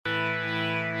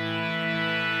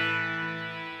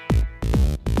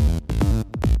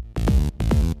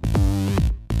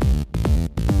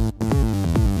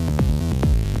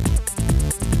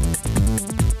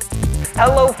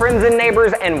Hello friends and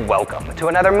neighbors, and welcome to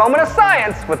another moment of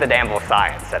science with the Danville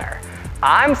Science Center.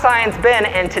 I'm Science Ben,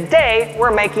 and today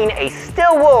we're making a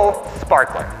still wool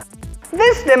sparkler.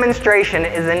 This demonstration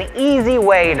is an easy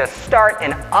way to start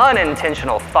an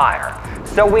unintentional fire,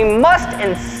 so we must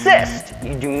insist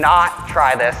you do not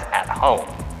try this at home.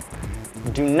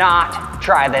 Do not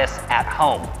try this at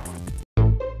home.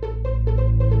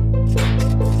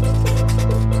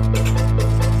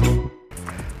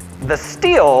 The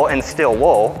steel in still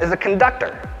wool is a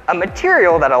conductor, a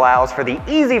material that allows for the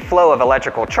easy flow of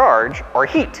electrical charge or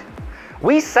heat.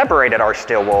 We separated our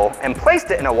still wool and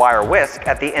placed it in a wire whisk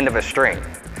at the end of a string.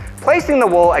 Placing the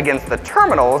wool against the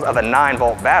terminals of a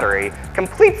 9-volt battery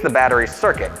completes the battery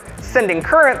circuit, sending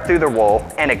current through the wool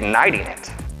and igniting it.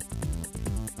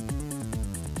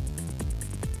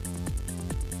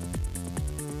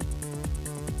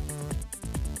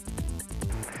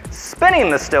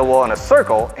 Spinning the still wool in a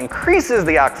circle increases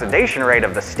the oxidation rate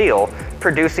of the steel,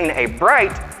 producing a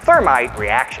bright thermite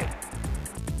reaction.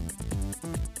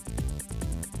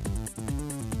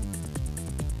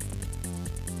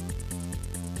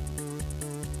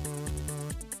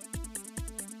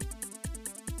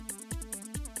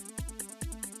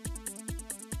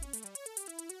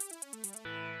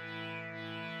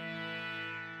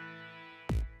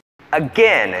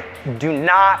 Again, do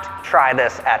not try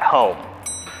this at home.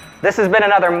 This has been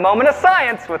another moment of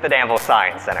science with the Danville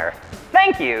Science Center.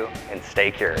 Thank you, and stay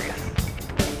curious.